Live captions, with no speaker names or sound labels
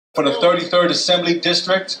For the 33rd Assembly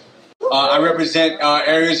District. I represent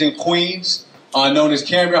areas in Queens, known as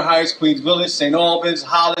Cambria Heights, Queens Village, St. Albans,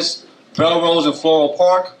 Hollis, Belrose, and Floral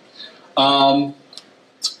Park. And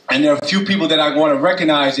there are a few people that I want to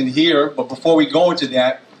recognize in here, but before we go into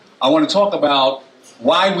that, I want to talk about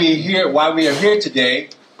why we are here today,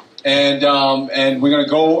 and we're going to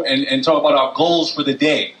go and talk about our goals for the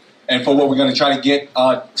day and for what we're going to try to get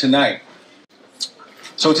tonight.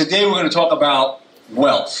 So today we're going to talk about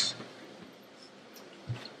wealth.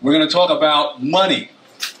 We're going to talk about money.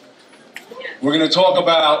 We're going to talk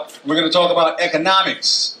about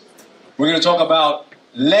economics. We're going to talk about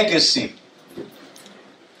legacy.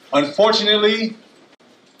 Unfortunately,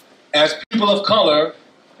 as people of color,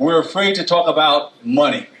 we're afraid to talk about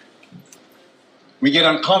money. We get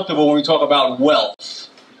uncomfortable when we talk about wealth.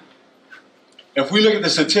 If we look at the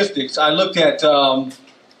statistics, I looked at the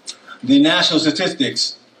national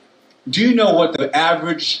statistics. Do you know what the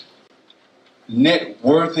average net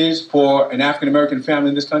worth is for an African American family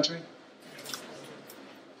in this country?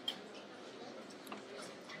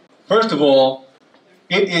 First of all,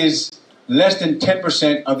 it is less than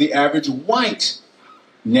 10% of the average white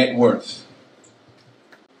net worth.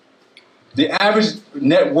 The average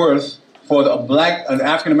net worth for an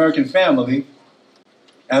African American family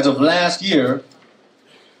as of last year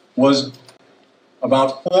was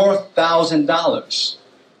about $4,000.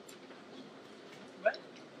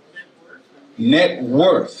 Net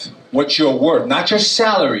worth, what you're worth, not your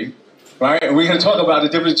salary, right? And we're going to talk about the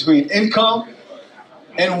difference between income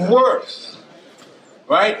and worth,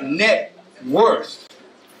 right? Net worth.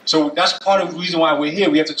 So that's part of the reason why we're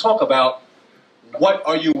here. We have to talk about what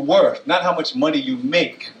are you worth, not how much money you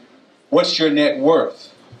make. What's your net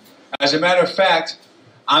worth? As a matter of fact,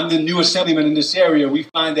 I'm the new assemblyman in this area. We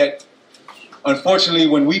find that, unfortunately,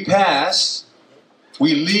 when we pass,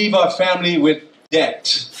 we leave our family with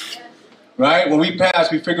debt. Right? When we pass,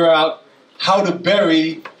 we figure out how to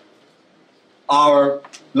bury our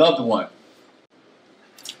loved one.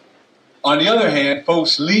 On the other hand,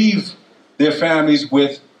 folks leave their families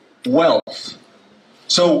with wealth.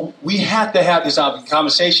 So we have to have this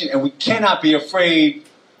conversation, and we cannot be afraid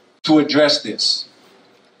to address this.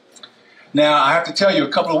 Now, I have to tell you, a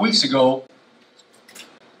couple of weeks ago,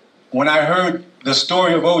 when I heard the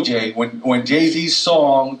story of OJ, when Jay-Z's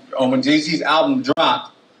song, or when Jay-Z's album dropped,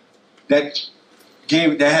 that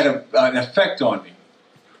had an effect on me,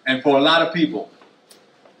 and for a lot of people.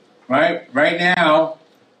 Right now,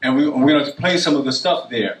 and we're going to play some of the stuff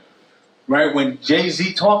there. Right, when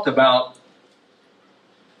Jay-Z talked about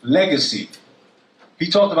legacy, he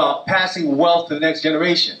talked about passing wealth to the next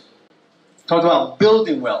generation. Talked about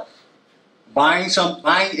building wealth, buying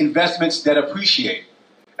investments that appreciate,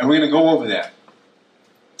 and we're going to go over that.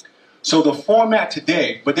 So the format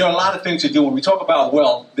today, but there are a lot of things to do. When we talk about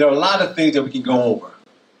wealth, there are a lot of things that we can go over.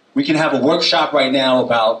 We can have a workshop right now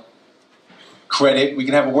about credit. We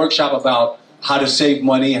can have a workshop about how to save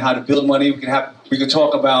money and how to build money. We can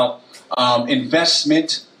talk about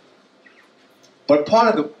investment. But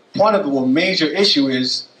part of the major issue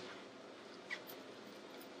is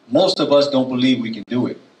most of us don't believe we can do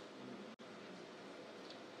it.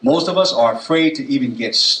 Most of us are afraid to even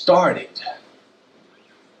get started.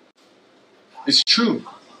 It's true.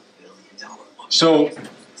 So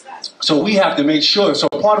we have to make sure. So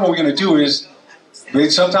part of what we're going to do is,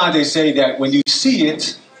 sometimes they say that when you see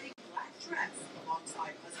it,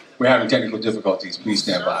 we're having technical difficulties. Please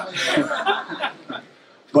stand by.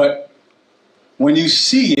 But when you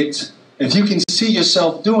see it, if you can see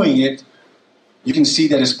yourself doing it, you can see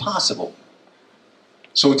that it's possible.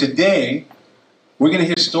 So today, we're going to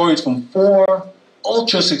hear stories from 4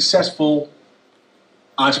 ultra successful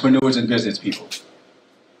entrepreneurs and business people.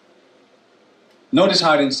 Notice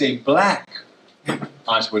how I didn't say black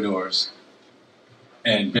entrepreneurs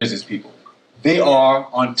and business people. They are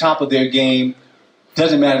on top of their game,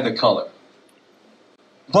 doesn't matter the color.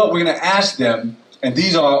 But we're going to ask them, and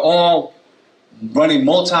these are all running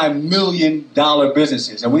multi-million-dollar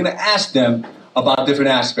businesses, and we're going to ask them about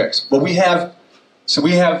different aspects. But we have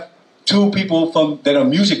 2 people that are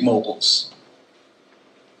music moguls,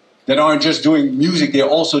 that aren't just doing music, they're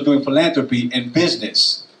also doing philanthropy and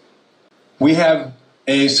business. We have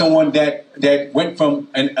someone that went from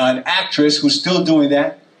an actress who's still doing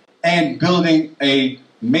that and building a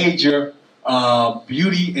major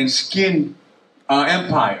beauty and skin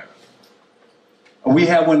empire. We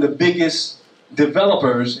have one of the biggest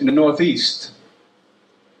developers in the Northeast.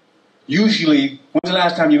 Usually, when's the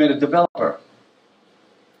last time you met a developer?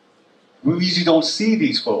 We usually don't see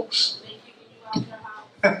these folks.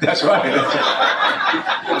 That's right.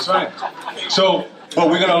 That's right. So, but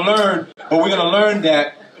we're going to learn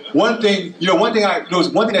that one thing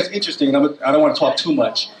that's interesting, and I don't want to talk too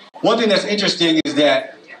much. One thing that's interesting is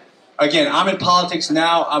that, again, I'm in politics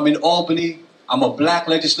now. I'm in Albany. I'm a black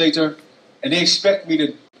legislator, and they expect me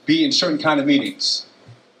to be in certain kind of meetings.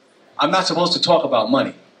 I'm not supposed to talk about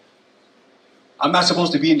money. I'm not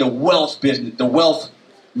supposed to be in the wealth business, the wealth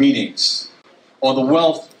meetings, or the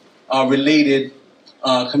wealth related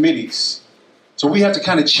committees. So we have to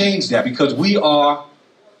kind of change that because we are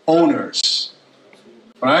owners,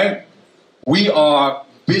 right? We are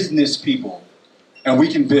business people, and we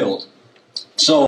can build. So